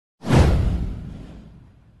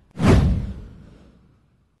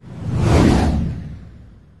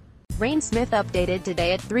Rain Smith updated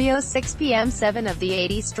today at 3:06 p.m. 7 of the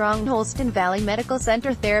 80-strong Holston Valley Medical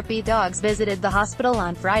Center therapy dogs visited the hospital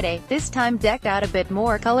on Friday, this time decked out a bit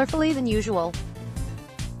more colorfully than usual.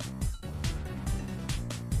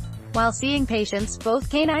 While seeing patients, both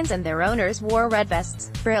canines and their owners wore red vests,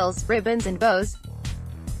 frills, ribbons and bows.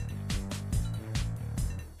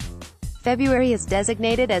 February is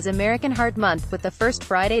designated as American Heart Month, with the first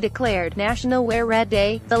Friday declared National Wear Red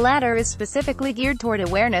Day. The latter is specifically geared toward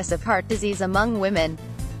awareness of heart disease among women.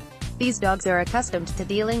 These dogs are accustomed to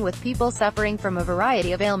dealing with people suffering from a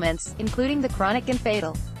variety of ailments, including the chronic and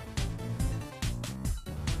fatal.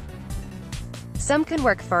 Some can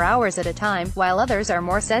work for hours at a time, while others are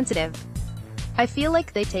more sensitive. "I feel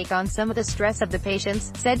like they take on some of the stress of the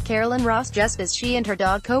patients," said Carolyn Ross just as she and her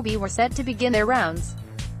dog Kobe were set to begin their rounds.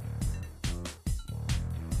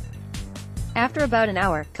 After about an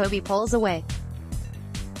hour, Kobe pulls away.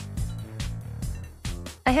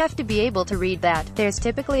 "I have to be able to read that. There's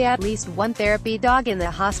typically at least one therapy dog in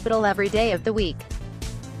the hospital every day of the week."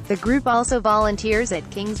 The group also volunteers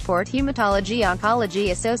at Kingsport Hematology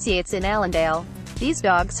Oncology Associates in Allendale. "These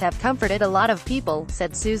dogs have comforted a lot of people,"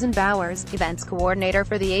 said Susan Bowers, events coordinator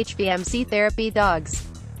for the HVMC therapy dogs.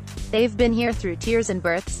 "They've been here through tears and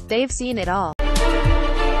births, they've seen it all."